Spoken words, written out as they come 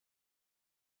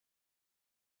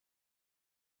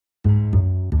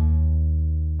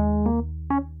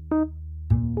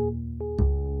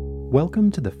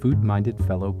Welcome to the Food Minded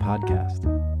Fellow podcast.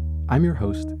 I'm your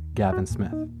host, Gavin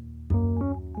Smith.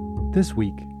 This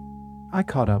week, I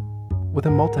caught up with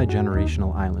a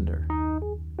multi-generational islander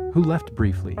who left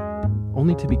briefly,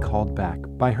 only to be called back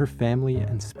by her family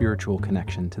and spiritual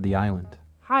connection to the island.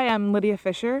 Hi, I'm Lydia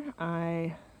Fisher.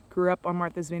 I grew up on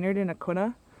Martha's Vineyard in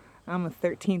Acuna. I'm a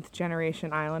 13th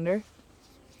generation islander.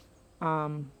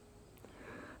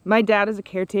 My dad is a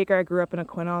caretaker. I grew up in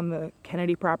Acuna on the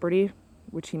Kennedy property,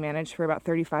 which he managed for about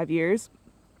 35 years.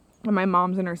 And my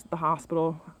mom's a nurse at the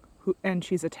hospital, and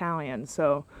she's Italian.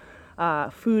 So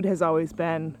food has always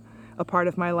been a part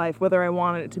of my life, whether I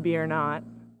wanted it to be or not.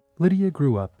 Lydia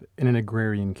grew up in an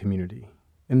agrarian community,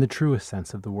 in the truest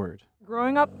sense of the word.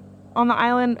 Growing up on the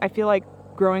island, I feel like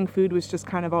growing food was just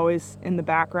kind of always in the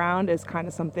background as kind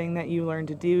of something that you learn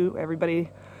to do. Everybody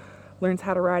learns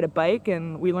how to ride a bike,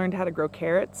 and we learned how to grow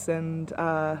carrots, and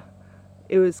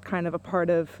it was kind of a part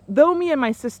of, though me and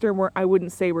my sister I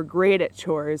wouldn't say we're great at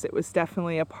chores, it was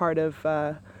definitely a part of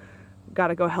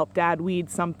gotta go help dad weed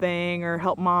something or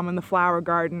help mom in the flower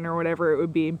garden or whatever it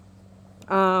would be.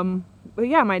 But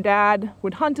yeah, my dad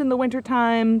would hunt in the winter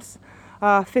times,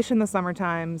 fish in the summer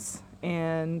times,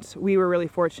 and we were really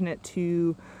fortunate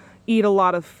to eat a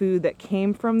lot of food that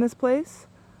came from this place.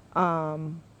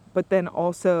 But then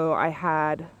also I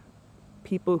had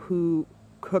people who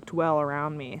cooked well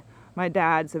around me. My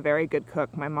dad's a very good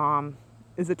cook. My mom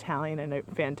is Italian and a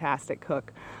fantastic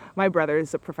cook. My brother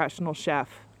is a professional chef.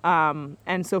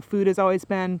 And so food has always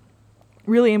been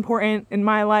really important in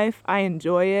my life. I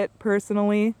enjoy it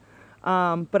personally,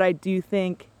 but I do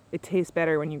think it tastes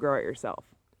better when you grow it yourself.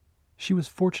 She was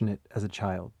fortunate as a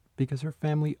child because her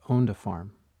family owned a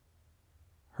farm.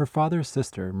 Her father's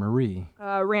sister, Marie,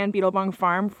 ran Beetlebung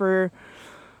Farm for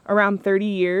around 30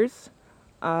 years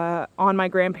on my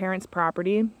grandparents'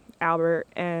 property, Albert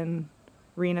and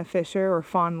Rena Fisher, or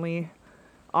fondly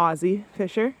Ozzy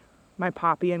Fisher, my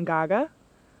Poppy and Gaga.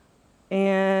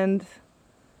 And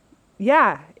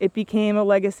yeah, it became a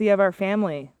legacy of our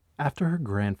family. After her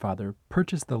grandfather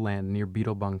purchased the land near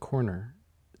Beetlebung Corner,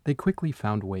 they quickly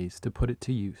found ways to put it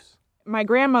to use. My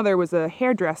grandmother was a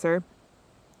hairdresser,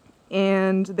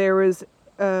 and there was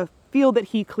a field that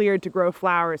he cleared to grow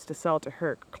flowers to sell to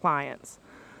her clients.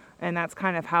 And that's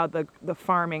kind of how the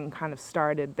farming kind of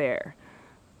started there.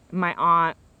 My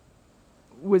aunt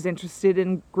was interested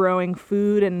in growing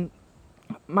food, and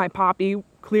my Poppy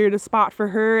cleared a spot for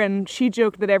her, and she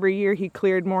joked that every year he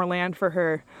cleared more land for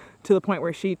her, to the point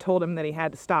where she told him that he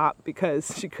had to stop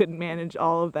because she couldn't manage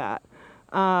all of that.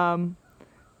 And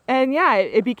yeah,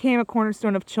 it became a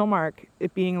cornerstone of Chilmark,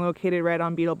 it being located right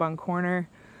on Beetlebung Corner.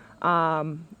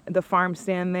 The farm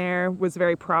stand there was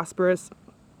very prosperous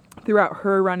throughout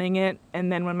her running it.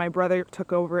 And then when my brother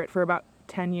took over it for about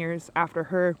 10 years after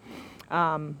her,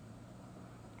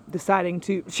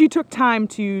 she took time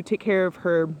to take care of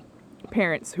her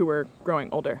parents who were growing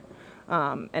older,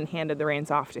 and handed the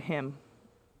reins off to him.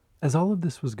 As all of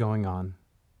this was going on,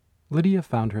 Lydia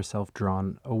found herself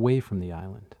drawn away from the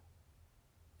island,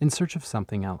 in search of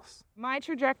something else. My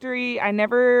trajectory, I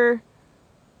never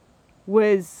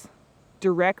was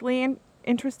directly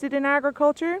interested in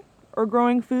agriculture or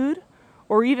growing food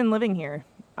or even living here.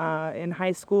 In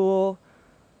high school,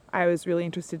 I was really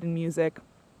interested in music,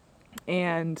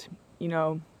 and,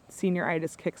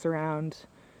 senioritis kicks around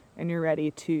and you're ready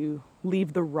to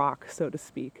leave the rock, so to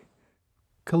speak.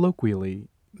 Colloquially,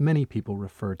 many people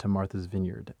refer to Martha's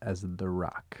Vineyard as the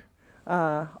Rock.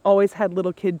 Always had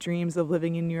little kid dreams of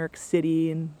living in New York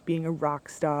City and being a rock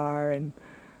star, and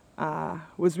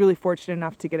was really fortunate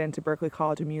enough to get into Berklee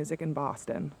College of Music in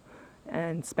Boston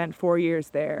and spent 4 years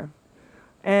there,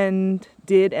 and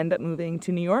did end up moving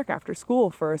to New York after school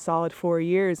for a solid 4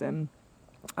 years, and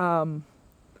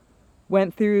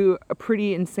went through a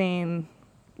pretty insane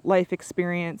life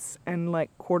experience and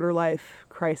quarter life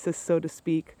crisis, so to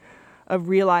speak, of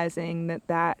realizing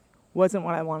that wasn't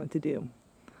what I wanted to do.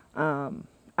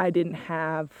 I didn't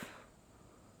have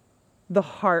the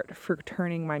heart for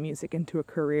turning my music into a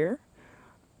career,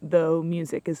 though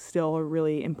music is still a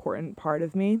really important part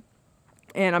of me.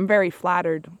 And I'm very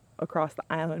flattered across the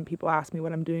island. People ask me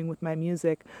what I'm doing with my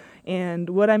music, and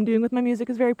what I'm doing with my music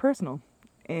is very personal.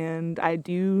 And I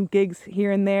do gigs here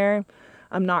and there.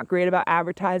 I'm not great about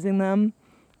advertising them.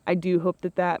 I do hope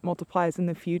that multiplies in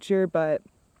the future, but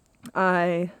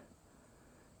I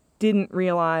didn't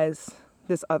realize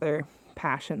this other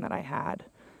passion that I had.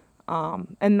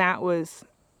 And that was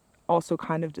also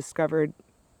kind of discovered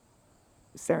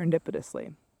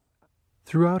serendipitously.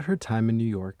 Throughout her time in New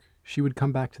York, she would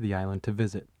come back to the island to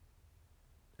visit,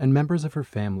 and members of her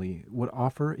family would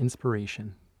offer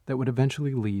inspiration that would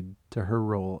eventually lead to her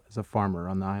role as a farmer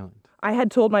on the island. I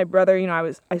had told my brother,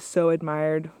 I so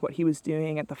admired what he was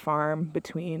doing at the farm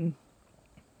between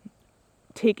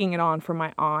taking it on from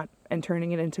my aunt and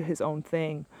turning it into his own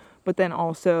thing. But then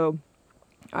also,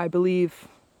 I believe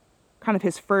kind of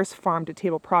his first farm to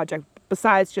table project,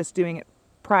 besides just doing it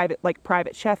private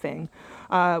chefing,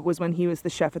 was when he was the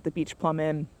chef at the Beach Plum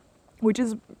Inn, which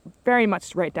is very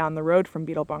much right down the road from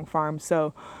Beetlebung Farm.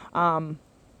 So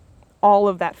all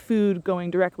of that food going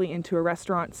directly into a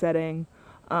restaurant setting,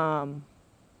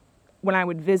 when I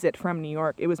would visit from New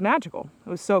York, it was magical. It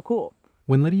was so cool.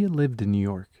 When Lydia lived in New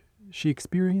York, she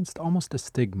experienced almost a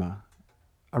stigma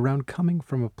around coming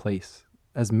from a place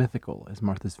as mythical as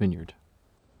Martha's Vineyard.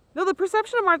 No, the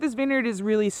perception of Martha's Vineyard is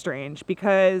really strange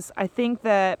because I think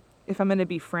that, if I'm going to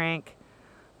be frank,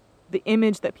 the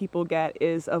image that people get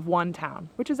is of one town,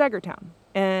 which is Edgartown.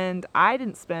 And I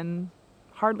didn't spend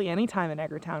hardly any time in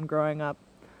Edgartown growing up,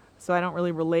 so I don't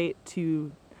really relate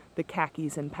to the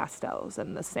khakis and pastels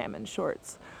and the salmon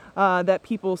shorts that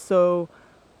people so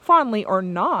fondly or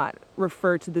not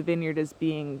refer to the vineyard as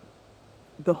being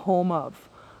the home of.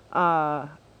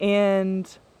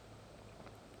 And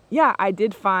yeah, I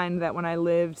did find that when I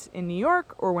lived in New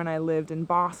York or when I lived in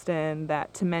Boston,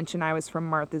 that to mention I was from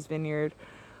Martha's Vineyard,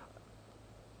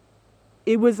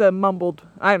 it was a mumbled,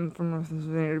 I'm from Martha's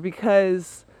Vineyard,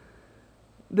 because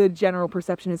the general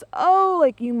perception is, oh,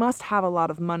 like you must have a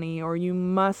lot of money, or you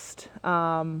must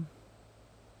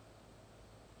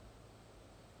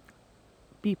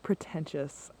be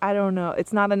pretentious. I don't know.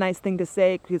 It's not a nice thing to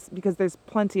say because there's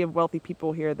plenty of wealthy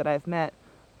people here that I've met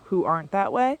who aren't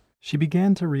that way. She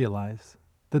began to realize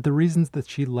that the reasons that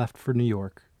she left for New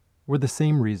York were the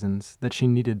same reasons that she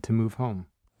needed to move home.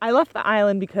 I left the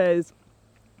island because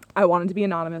I wanted to be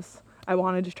anonymous. I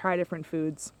wanted to try different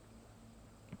foods.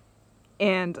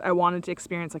 And I wanted to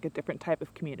experience like a different type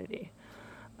of community.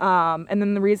 And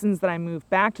then the reasons that I moved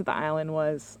back to the island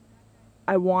was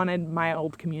I wanted my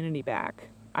old community back.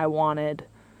 I wanted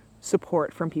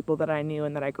support from people that I knew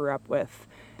and that I grew up with.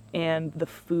 And the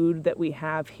food that we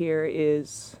have here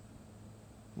is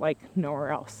like nowhere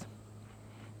else.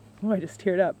 Oh, I just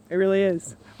teared up. It really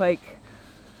is. Like,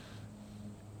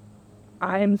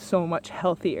 I'm so much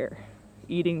healthier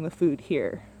eating the food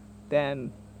here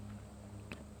than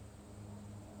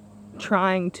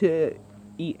trying to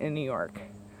eat in New York.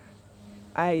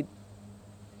 I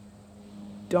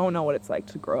don't know what it's like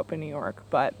to grow up in New York,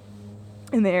 but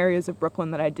in the areas of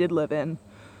Brooklyn that I did live in,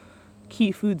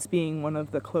 Key Foods being one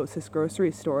of the closest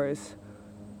grocery stores,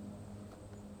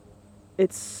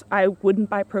 I wouldn't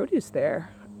buy produce there.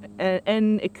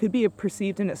 And it could be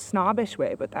perceived in a snobbish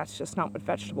way, but that's just not what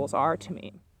vegetables are to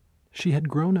me. She had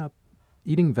grown up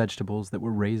eating vegetables that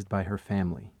were raised by her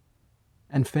family,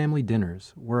 and family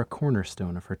dinners were a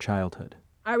cornerstone of her childhood.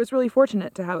 I was really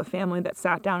fortunate to have a family that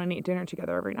sat down and ate dinner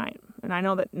together every night. And I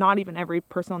know that not even every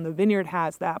person on the vineyard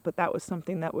has that, but that was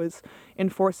something that was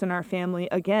enforced in our family,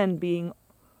 again, being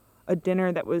a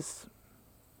dinner that was,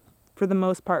 for the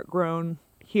most part, grown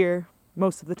here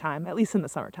most of the time, at least in the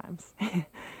summer times.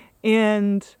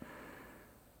 And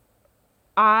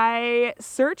I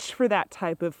searched for that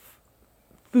type of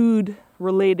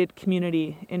food-related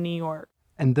community in New York.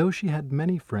 And though she had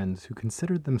many friends who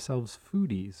considered themselves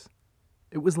foodies,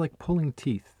 it was like pulling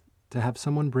teeth to have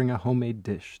someone bring a homemade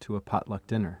dish to a potluck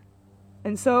dinner.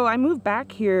 And so I moved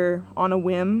back here on a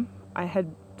whim. I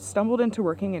had stumbled into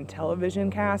working in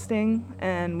television casting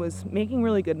and was making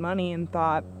really good money and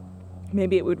thought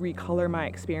maybe it would recolor my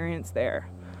experience there.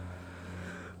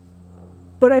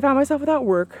 But I found myself without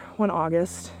work one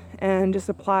August and just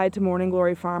applied to Morning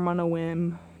Glory Farm on a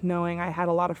whim, knowing I had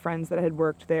a lot of friends that had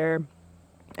worked there,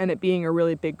 and it being a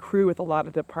really big crew with a lot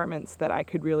of departments that I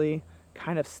could really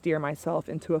kind of steer myself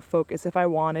into a focus if I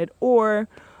wanted, or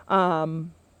that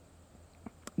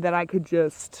I could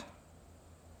just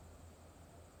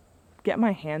get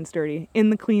my hands dirty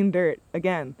in the clean dirt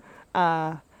again.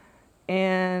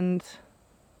 And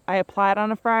I applied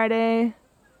on a Friday.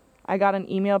 I got an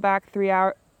email back 3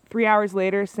 hours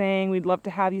later saying, we'd love to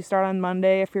have you start on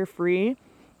Monday if you're free.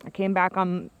 I came back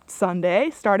on Sunday,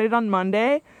 started on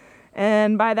Monday,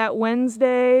 and by that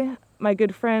Wednesday, my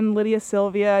good friend Lydia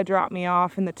Sylvia dropped me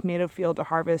off in the tomato field to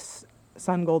harvest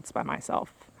sun golds by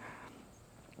myself.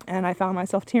 And I found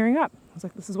myself tearing up. I was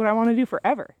like, this is what I want to do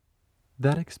forever.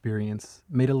 That experience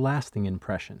made a lasting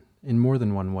impression in more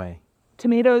than one way.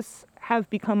 Tomatoes have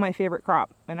become my favorite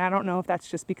crop. And I don't know if that's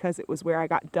just because it was where I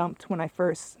got dumped when I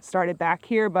first started back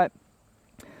here, but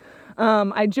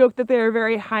I joke that they're a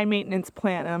very high maintenance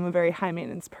plant, and I'm a very high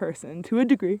maintenance person to a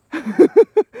degree.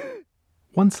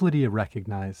 Once Lydia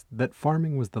recognized that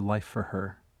farming was the life for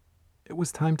her, it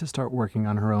was time to start working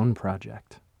on her own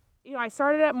project. I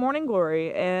started at Morning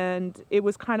Glory, and it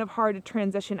was kind of hard to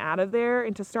transition out of there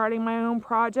into starting my own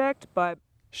project, but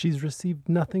She's received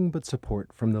nothing but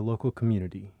support from the local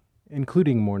community,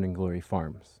 including Morning Glory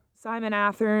Farms. Simon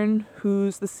Athern,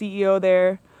 who's the CEO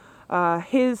there,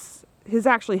 his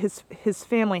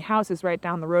family house is right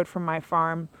down the road from my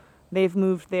farm. They've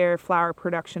moved their flower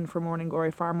production for Morning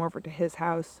Glory Farm over to his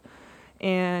house,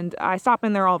 and I stop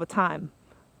in there all the time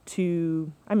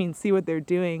to, see what they're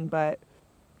doing, but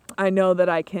I know that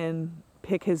I can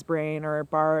pick his brain or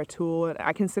borrow a tool, and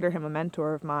I consider him a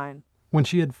mentor of mine. When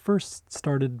she had first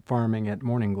started farming at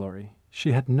Morning Glory,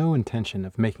 she had no intention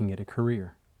of making it a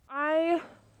career. I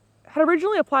had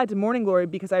originally applied to Morning Glory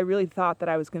because I really thought that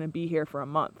I was going to be here for a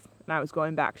month, and I was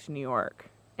going back to New York.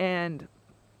 And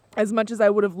as much as I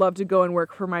would have loved to go and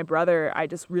work for my brother, I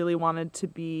just really wanted to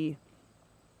be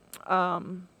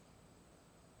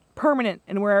permanent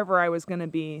in wherever I was going to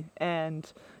be,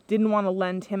 and didn't want to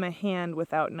lend him a hand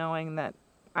without knowing that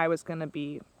I was going to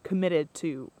be committed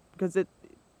to, because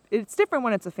it's different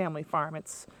when it's a family farm.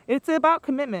 It's about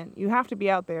commitment. You have to be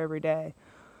out there every day.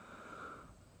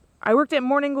 I worked at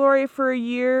Morning Glory for a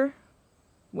year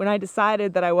when I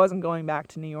decided that I wasn't going back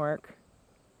to New York.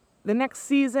 The next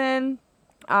season,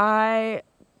 I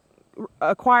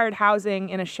acquired housing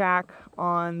in a shack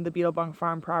on the Beetlebung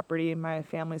Farm property, my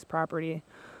family's property,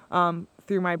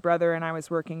 through my brother, and I was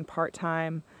working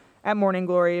part-time at Morning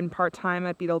Glory and part-time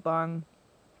at Beetlebung.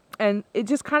 And it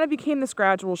just kind of became this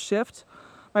gradual shift.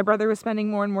 My brother was spending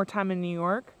more and more time in New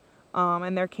York,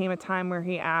 and there came a time where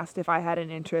he asked if I had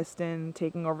an interest in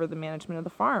taking over the management of the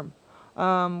farm,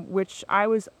 which I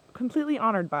was completely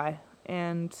honored by,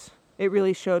 and it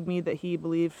really showed me that he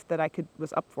believed that I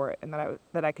was up for it and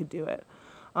that I could do it.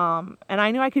 And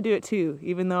I knew I could do it too,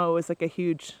 even though it was like a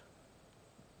huge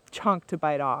chunk to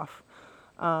bite off.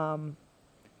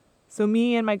 So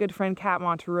me and my good friend Kat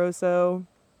Monteroso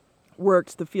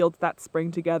worked the fields that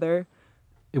spring together.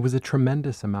 It was a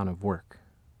tremendous amount of work,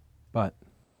 but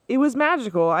it was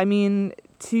magical.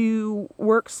 To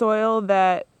work soil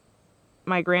that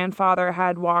my grandfather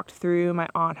had walked through, my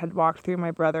aunt had walked through,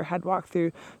 my brother had walked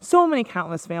through, so many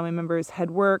countless family members had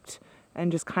worked,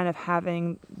 and just kind of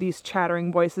having these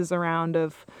chattering voices around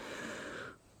of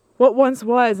what once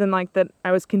was, and like that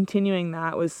I was continuing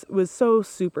that was so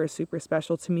super, super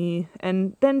special to me.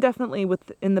 And then definitely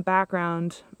in the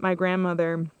background, my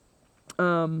grandmother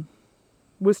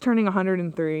was turning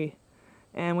 103,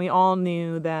 and we all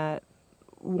knew that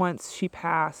once she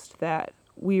passed that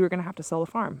we were going to have to sell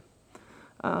the farm.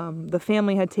 The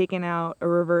family had taken out a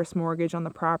reverse mortgage on the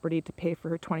property to pay for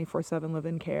her 24/7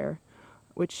 live-in care,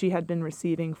 which she had been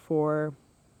receiving for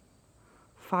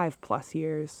 5+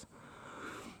 years.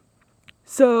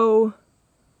 So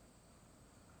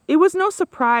it was no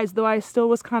surprise, though I still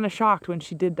was kind of shocked when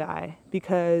she did die,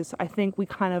 because I think we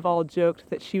kind of all joked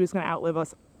that she was going to outlive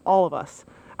us, all of us.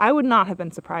 I would not have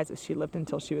been surprised if she lived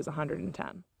until she was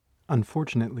 110.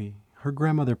 Unfortunately, her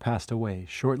grandmother passed away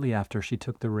shortly after she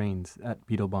took the reins at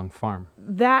Beetlebung Farm.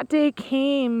 That day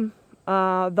came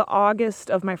the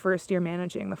August of my first year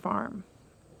managing the farm,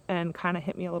 and kind of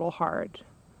hit me a little hard.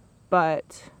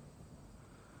 But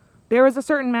there was a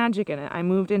certain magic in it. I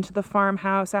moved into the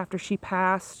farmhouse after she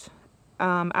passed,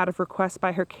 out of request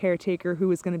by her caretaker, who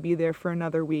was going to be there for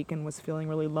another week and was feeling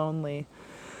really lonely.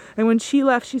 And when she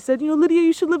left, she said, Lydia,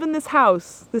 you should live in this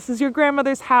house. This is your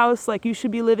grandmother's house. Like, you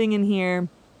should be living in here.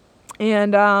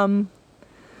 And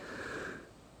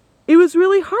it was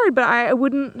really hard, but I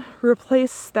wouldn't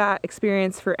replace that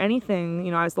experience for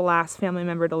anything. I was the last family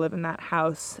member to live in that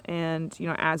house. And,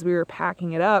 as we were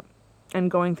packing it up and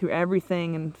going through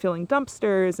everything and filling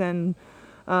dumpsters and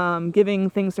giving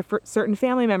things to certain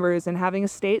family members and having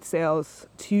estate sales,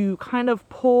 to kind of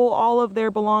pull all of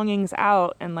their belongings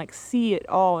out and like see it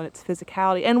all in its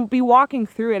physicality and be walking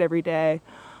through it every day.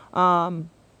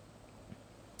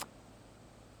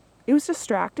 It was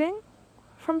distracting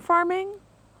from farming,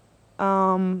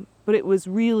 but it was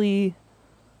really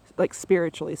like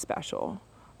spiritually special.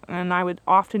 And I would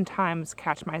oftentimes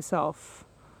catch myself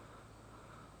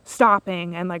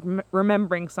stopping and like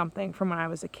remembering something from when I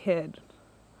was a kid.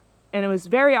 And it was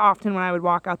very often when I would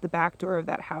walk out the back door of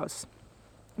that house.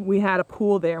 We had a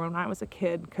pool there when I was a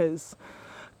kid, because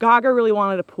Gaga really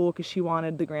wanted a pool because she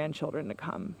wanted the grandchildren to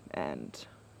come and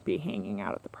be hanging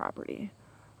out at the property.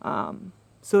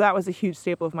 So that was a huge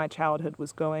staple of my childhood,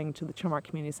 was going to the Chilmark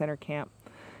Community Center camp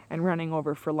and running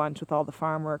over for lunch with all the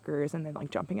farm workers and then like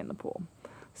jumping in the pool.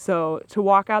 So to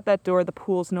walk out that door, the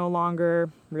pool's no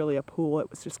longer really a pool. It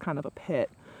was just kind of a pit.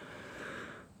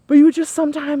 But you would just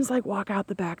sometimes like walk out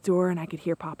the back door and I could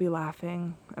hear Poppy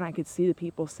laughing and I could see the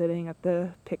people sitting at the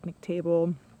picnic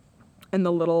table and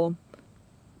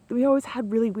we always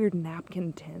had really weird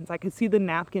napkin tins. I could see the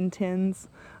napkin tins.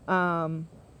 And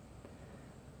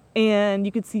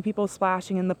you could see people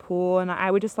splashing in the pool, and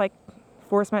I would just like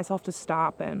force myself to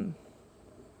stop and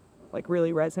like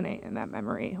really resonate in that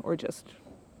memory, or just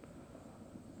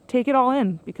take it all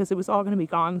in because it was all going to be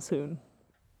gone soon.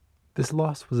 This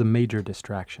loss was a major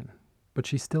distraction, but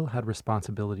she still had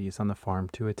responsibilities on the farm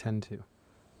to attend to.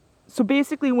 So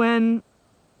basically, when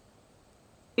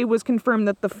it was confirmed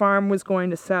that the farm was going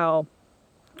to sell,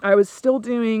 I was still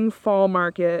doing fall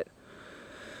market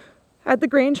at the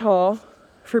Grange Hall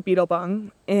for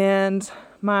Beetlebung, and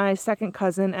my second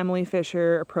cousin, Emily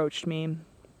Fisher, approached me.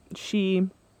 She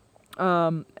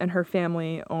and her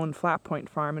family own Flat Point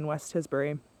Farm in West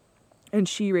Tisbury, and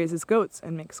she raises goats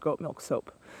and makes goat milk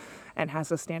soap and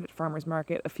has a stand at farmer's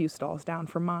market a few stalls down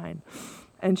from mine.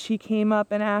 And she came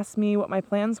up and asked me what my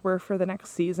plans were for the next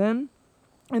season,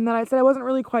 and then I said I wasn't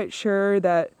really quite sure,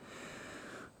 that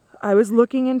I was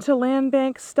looking into land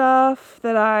bank stuff,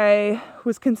 that I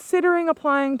was considering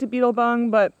applying to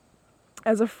Beetlebung, but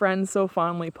as a friend so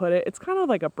fondly put it, it's kind of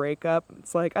like a breakup.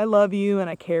 It's like, I love you and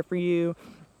I care for you.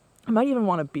 I might even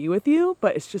want to be with you,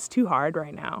 but it's just too hard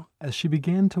right now. As she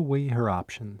began to weigh her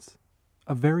options,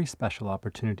 a very special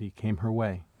opportunity came her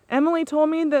way. Emily told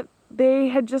me that they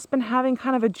had just been having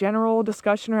kind of a general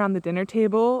discussion around the dinner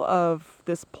table of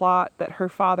this plot that her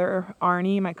father,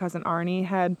 Arnie, my cousin Arnie,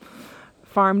 had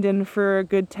farmed in for a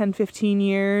good 10-15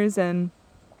 years, and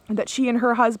that she and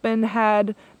her husband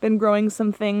had been growing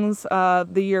some things the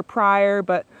year prior,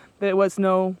 but that it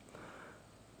wasn't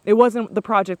the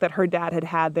project that her dad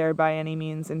had there by any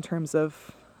means in terms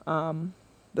of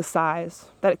the size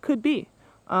that it could be,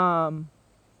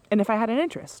 and if I had an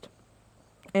interest.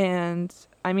 And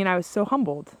I mean, I was so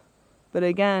humbled, but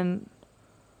again,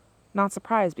 not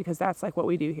surprised, because that's like what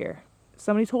we do here.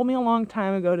 Somebody told me a long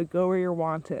time ago to go where you're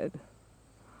wanted.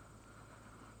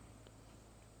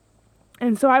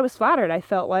 And so I was flattered. I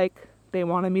felt like they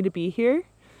wanted me to be here.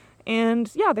 And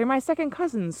yeah, they're my second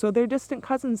cousins, so they're distant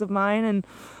cousins of mine, and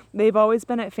they've always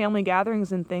been at family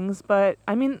gatherings and things, but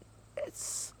I mean,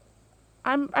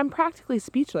 I'm practically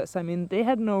speechless. I mean, they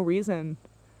had no reason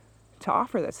to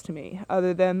offer this to me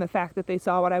other than the fact that they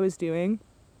saw what I was doing.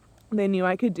 They knew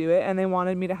I could do it, and they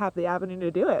wanted me to have the avenue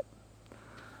to do it.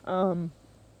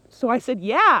 So I said,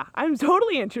 yeah, I'm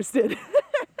totally interested.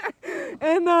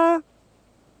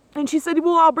 And she said,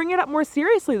 well, I'll bring it up more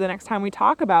seriously the next time we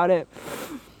talk about it.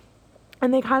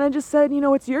 And they kind of just said,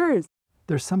 it's yours.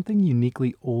 There's something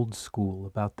uniquely old school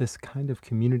about this kind of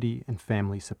community and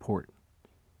family support.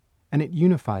 And it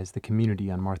unifies the community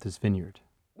on Martha's Vineyard.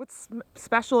 What's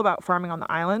special about farming on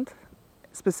the island,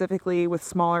 specifically with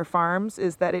smaller farms,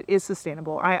 is that it is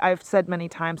sustainable. I've said many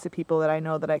times to people that I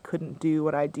know that I couldn't do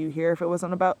what I do here if it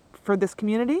wasn't for this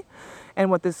community and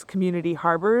what this community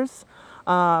harbors.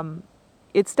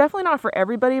 It's definitely not for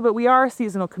everybody, but we are a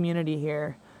seasonal community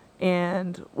here.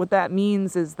 And what that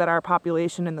means is that our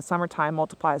population in the summertime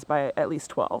multiplies by at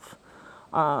least 12.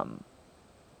 And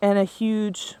a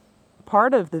huge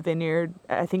part of the vineyard,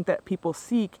 I think, that people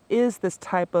seek is this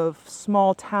type of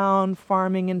small town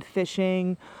farming and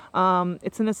fishing.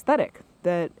 It's an aesthetic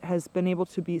that has been able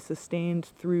to be sustained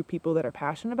through people that are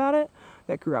passionate about it,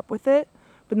 that grew up with it,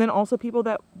 but then also people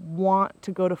that want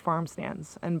to go to farm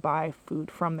stands and buy food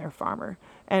from their farmer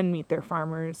and meet their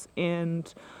farmers.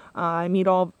 And I meet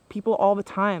people all the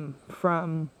time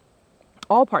from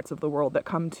all parts of the world that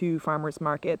come to farmers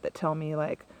market that tell me,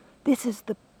 like, this is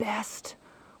the best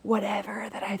whatever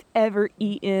that I've ever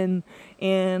eaten.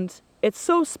 And it's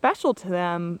so special to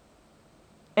them.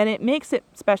 And it makes it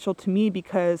special to me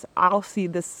because I'll see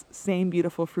this same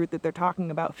beautiful fruit that they're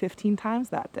talking about 15 times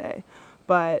that day.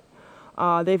 But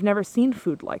they've never seen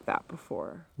food like that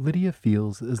before. Lydia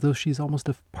feels as though she's almost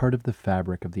a part of the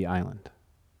fabric of the island.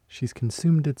 She's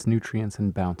consumed its nutrients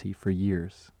and bounty for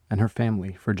years, and her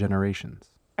family for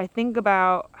generations. I think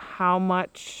about how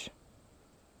much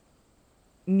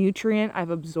nutrient I've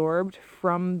absorbed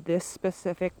from this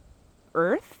specific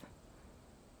earth,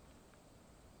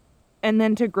 and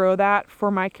then to grow that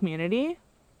for my community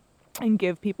and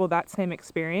give people that same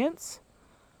experience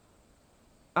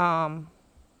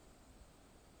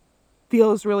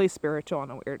feels really spiritual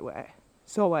in a weird way.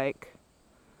 So like,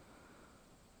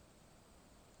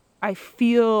 I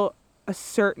feel a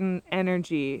certain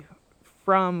energy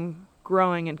from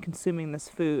growing and consuming this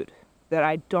food that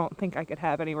I don't think I could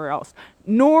have anywhere else.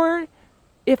 Nor,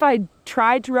 if I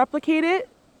tried to replicate it,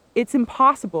 it's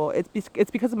impossible.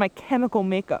 It's because of my chemical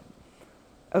makeup,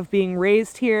 of being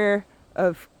raised here,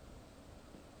 of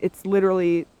it's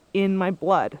literally in my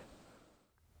blood.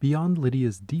 Beyond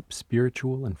Lydia's deep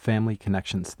spiritual and family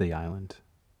connections to the island,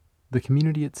 the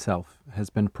community itself has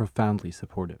been profoundly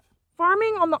supportive.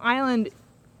 Farming on the island,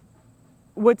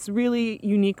 what's really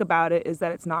unique about it is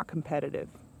that it's not competitive,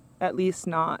 at least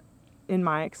not in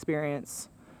my experience.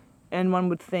 And one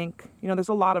would think, there's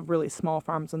a lot of really small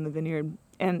farms on the vineyard,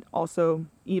 and also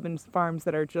even farms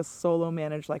that are just solo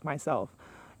managed like myself.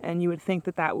 And you would think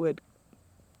that that would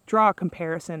draw a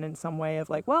comparison in some way of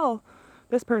like, well,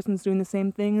 this person's doing the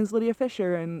same thing as Lydia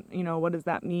Fisher, and what does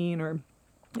that mean? Or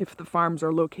if the farms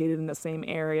are located in the same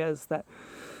areas, that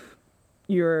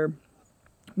you're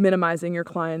minimizing your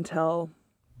clientele.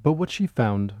 But what she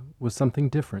found was something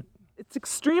different. It's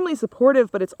extremely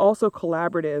supportive, but it's also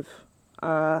collaborative.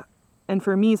 And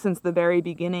for me, since the very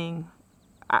beginning,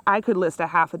 I could list a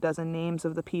half a dozen names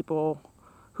of the people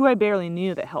who I barely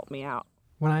knew that helped me out.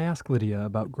 When I asked Lydia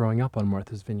about growing up on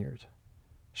Martha's Vineyard,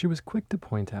 she was quick to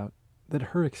point out that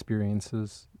her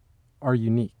experiences are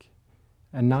unique,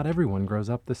 and not everyone grows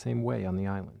up the same way on the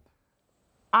island.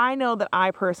 I know that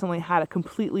I personally had a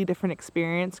completely different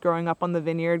experience growing up on the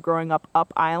vineyard, growing up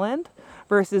island,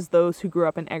 versus those who grew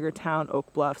up in Eggertown,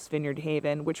 Oak Bluffs, Vineyard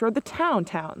Haven, which are the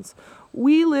towns.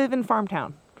 We live in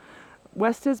Farmtown.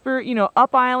 West Tisbury,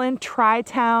 up island,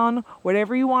 tri-town,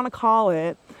 whatever you want to call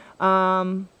it.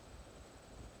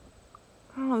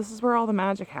 This is where all the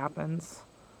magic happens.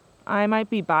 I might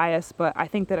be biased, but I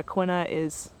think that Aquinnah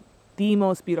is the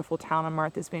most beautiful town on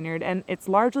Martha's Vineyard, and it's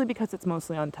largely because it's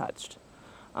mostly untouched.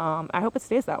 I hope it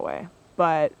stays that way.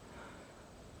 But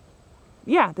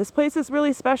yeah, this place is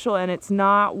really special, and it's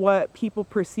not what people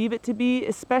perceive it to be,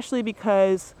 especially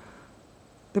because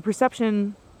the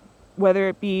perception, whether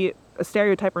it be a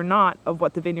stereotype or not, of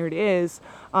what the vineyard is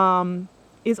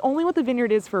only what the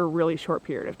vineyard is for a really short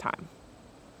period of time.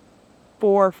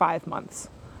 4 or 5 months.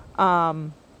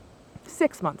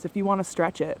 6 months if you want to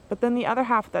stretch it. But then the other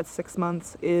half of that 6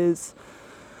 months is,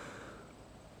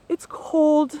 it's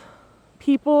cold.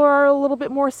 People are a little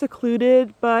bit more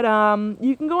secluded, but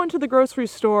you can go into the grocery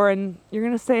store and you're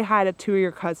going to say hi to 2 of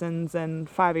your cousins and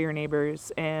 5 of your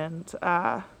neighbors. And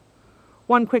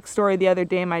one quick story, the other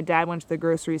day my dad went to the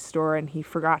grocery store and he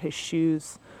forgot his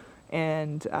shoes,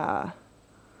 and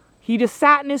he just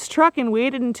sat in his truck and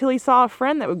waited until he saw a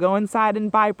friend that would go inside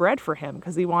and buy bread for him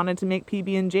because he wanted to make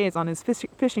PB&Js on his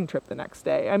fishing trip the next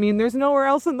day. I mean, there's nowhere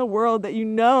else in the world that you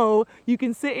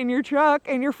can sit in your truck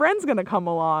and your friend's going to come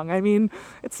along. I mean,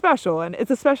 it's special, and it's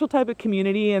a special type of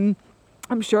community, and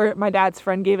I'm sure my dad's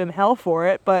friend gave him hell for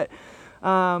it, but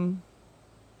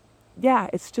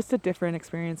it's just a different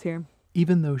experience here.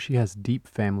 Even though she has deep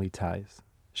family ties,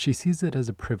 she sees it as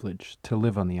a privilege to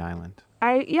live on the island.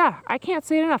 I can't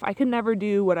say it enough. I could never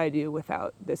do what I do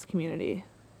without this community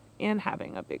and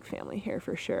having a big family here,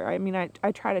 for sure. I mean,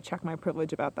 I try to check my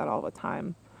privilege about that all the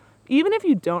time. Even if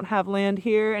you don't have land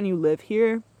here and you live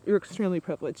here, you're extremely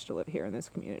privileged to live here in this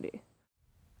community.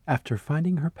 After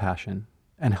finding her passion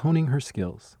and honing her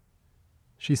skills,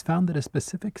 she's found that a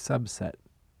specific subset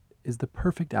is the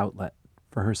perfect outlet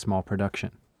for her small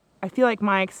production. I feel like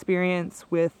my experience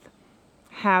with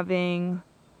having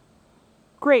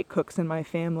great cooks in my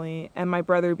family and my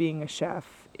brother being a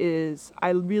chef is I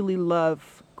really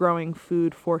love growing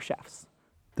food for chefs.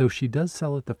 Though she does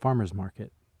sell at the farmer's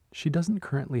market, she doesn't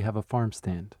currently have a farm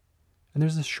stand, and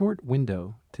there's a short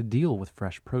window to deal with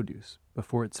fresh produce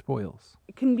before it spoils.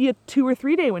 It can be a 2 or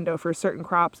 3 day window for certain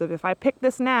crops of, if I pick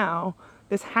this now,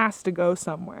 this has to go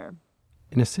somewhere.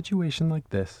 In a situation like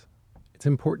this, it's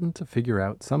important to figure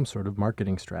out some sort of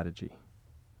marketing strategy.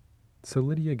 So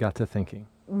Lydia got to thinking.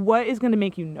 What is going to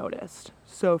make you noticed?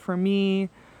 So for me,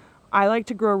 I like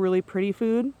to grow really pretty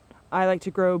food. I like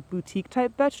to grow boutique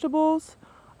type vegetables.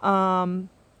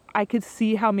 I could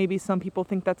see how maybe some people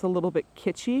think that's a little bit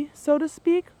kitschy, so to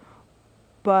speak,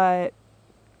 but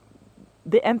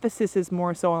the emphasis is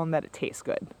more so on that it tastes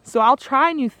good. So I'll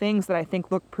try new things that I think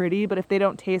look pretty, but if they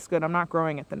don't taste good, I'm not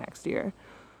growing it the next year.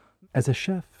 As a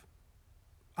chef,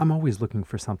 I'm always looking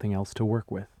for something else to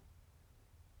work with.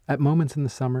 At moments in the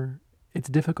summer, it's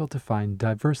difficult to find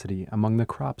diversity among the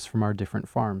crops from our different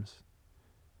farms.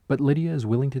 But Lydia is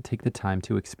willing to take the time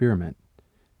to experiment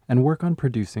and work on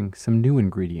producing some new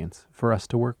ingredients for us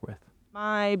to work with.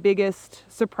 My biggest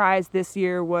surprise this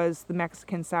year was the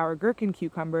Mexican sour gherkin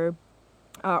cucumber,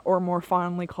 or more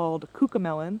fondly called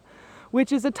cucamelon,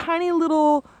 which is a tiny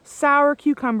little sour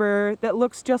cucumber that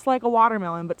looks just like a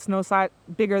watermelon, but it's no size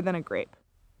bigger than a grape.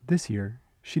 This year,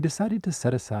 she decided to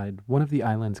set aside one of the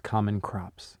island's common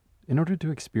crops in order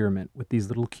to experiment with these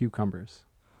little cucumbers.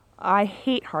 I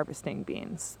hate harvesting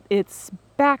beans. It's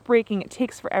backbreaking, it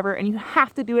takes forever, and you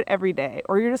have to do it every day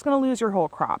or you're just going to lose your whole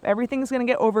crop. Everything's going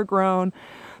to get overgrown.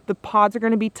 The pods are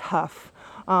going to be tough.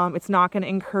 It's not going to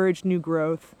encourage new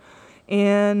growth.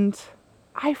 And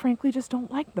I frankly just don't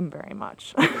like them very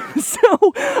much.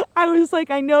 So I was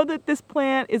like, I know that this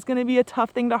plant is going to be a tough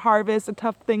thing to harvest, a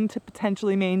tough thing to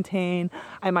potentially maintain.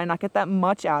 I might not get that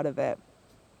much out of it.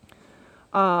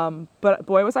 But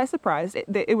boy, was I surprised.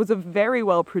 It was a very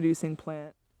well producing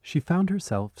plant. She found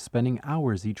herself spending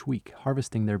hours each week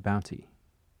harvesting their bounty.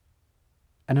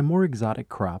 And a more exotic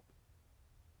crop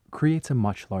creates a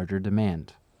much larger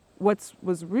demand. What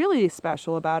was really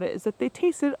special about it is that they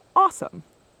tasted awesome.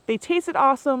 They tasted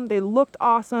awesome, they looked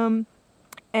awesome,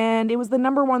 and it was the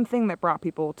number one thing that brought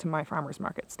people to my farmer's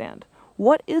market stand.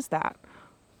 What is that?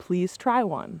 Please try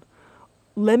one.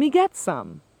 Let me get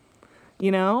some.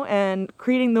 And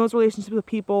creating those relationships with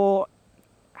people,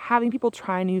 having people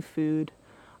try new food,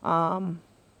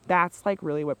 that's like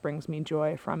really what brings me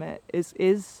joy from it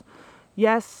is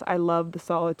yes, I love the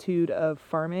solitude of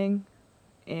farming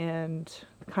and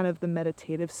kind of the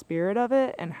meditative spirit of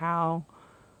it and how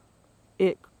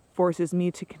it forces me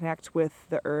to connect with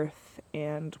the earth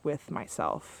and with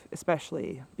myself,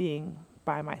 especially being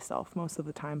by myself most of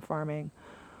the time farming.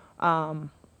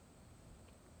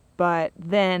 But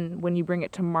then when you bring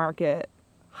it to market,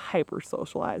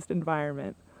 hyper-socialized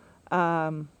environment,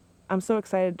 I'm so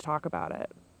excited to talk about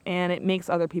it. And it makes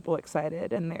other people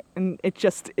excited. And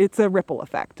it's a ripple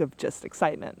effect of just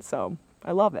excitement. So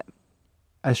I love it.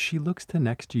 As she looks to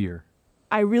next year,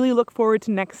 I really look forward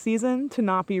to next season to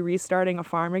not be restarting a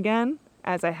farm again,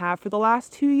 as I have for the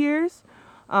last 2 years.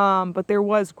 But there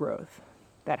was growth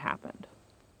that happened.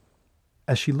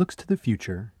 As she looks to the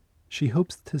future, she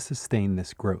hopes to sustain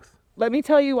this growth. Let me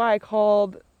tell you why I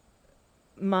called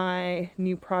my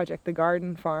new project the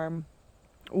Garden Farm.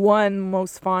 One,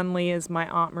 most fondly, is my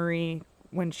Aunt Marie,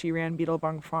 when she ran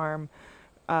Beetlebung Farm,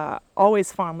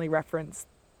 always fondly referenced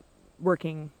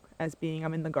working as being,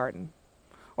 I'm in the garden.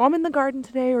 Oh, I'm in the garden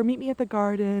today, or meet me at the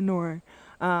garden, or...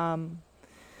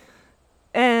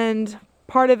 And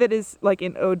part of it is like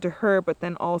an ode to her, but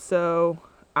then also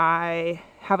I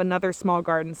have another small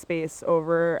garden space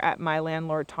over at my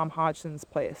landlord, Tom Hodgson's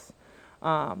place,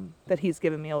 that he's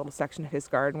given me a little section of his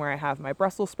garden where I have my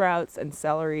Brussels sprouts and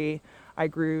celery. I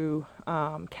grew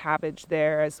cabbage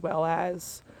there as well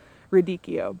as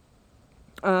radicchio.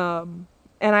 And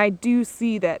I do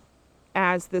see that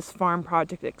as this farm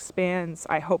project expands,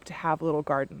 I hope to have little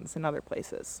gardens in other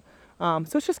places. So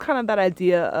it's just kind of that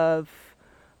idea of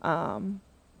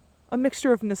a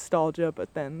mixture of nostalgia,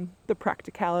 but then the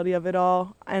practicality of it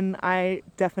all. And I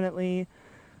definitely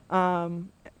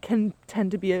can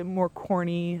tend to be a more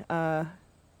corny,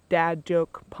 dad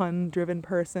joke, pun-driven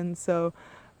person. So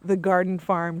the garden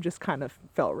farm just kind of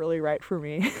felt really right for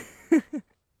me.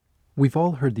 We've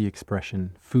all heard the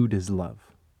expression, food is love.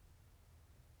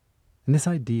 And this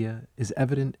idea is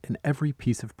evident in every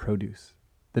piece of produce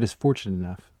that is fortunate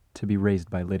enough to be raised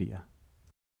by Lydia.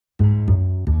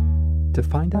 To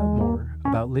find out more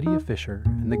about Lydia Fisher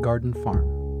and the Garden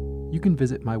Farm, you can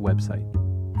visit my website,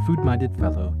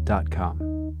 foodmindedfellow.com,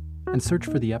 and search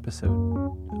for the episode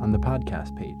on the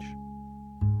podcast page.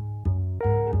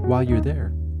 While you're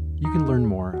there, you can learn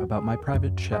more about my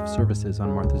private chef services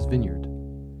on Martha's Vineyard.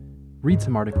 Read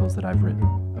some articles that I've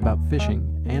written about fishing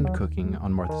and cooking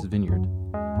on Martha's Vineyard,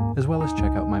 as well as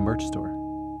check out my merch store.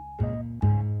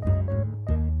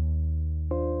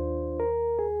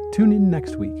 Tune in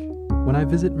next week when I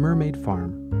visit Mermaid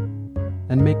Farm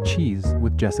and make cheese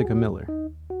with Jessica Miller.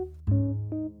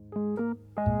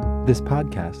 This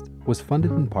podcast was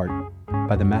funded in part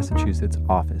by the Massachusetts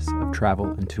Office of Travel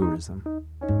and Tourism.